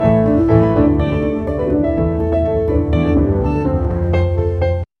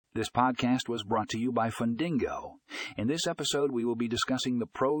This podcast was brought to you by Fundingo. In this episode, we will be discussing the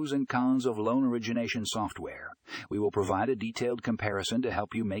pros and cons of loan origination software. We will provide a detailed comparison to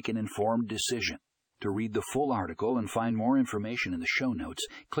help you make an informed decision. To read the full article and find more information in the show notes,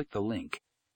 click the link